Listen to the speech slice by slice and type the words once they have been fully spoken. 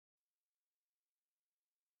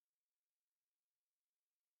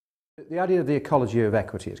The idea of the ecology of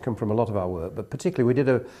equity has come from a lot of our work, but particularly we did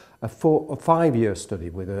a 5-year study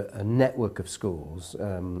with a network of schools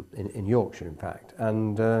in Yorkshire, in fact,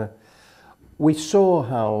 and we saw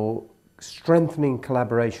how strengthening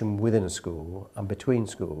collaboration within a school and between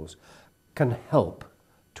schools can help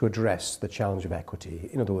to address the challenge of equity.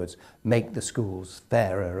 In other words, make the schools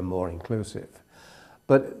fairer and more inclusive.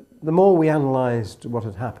 But the more we analysed what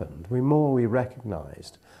had happened, the more we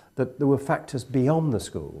recognised that there were factors beyond the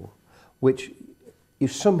school which you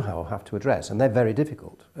somehow have to address, and they're very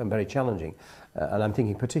difficult and very challenging. And I'm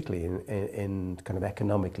thinking particularly in kind of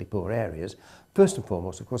economically poor areas. First and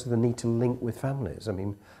foremost, of course, the need to link with families. I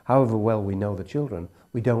mean, however well we know the children,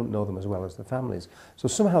 we don't know them as well as the families. So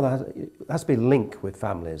somehow there has to be a link with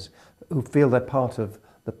families who feel they're part of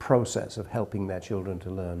the process of helping their children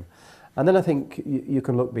to learn. And then I think you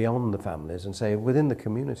can look beyond the families and say within the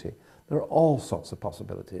community, there are all sorts of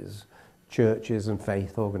possibilities. Churches and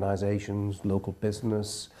faith organisations, local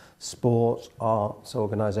business, sports, arts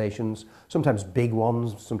organisations, sometimes big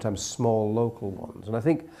ones, sometimes small local ones. And I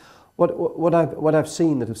think what I've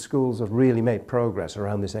seen that if schools have really made progress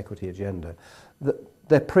around this equity agenda, that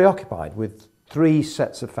they're preoccupied with 3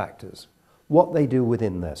 sets of factors: what they do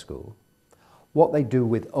within their school, what they do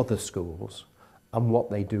with other schools, and what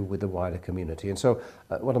they do with the wider community. And so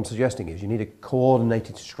what I'm suggesting is you need a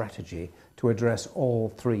coordinated strategy to address all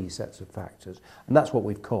 3 sets of factors. And that's what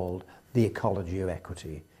we've called the ecology of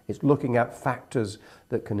equity. It's looking at factors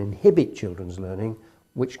that can inhibit children's learning,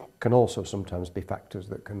 which can also sometimes be factors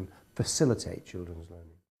that can facilitate children's learning.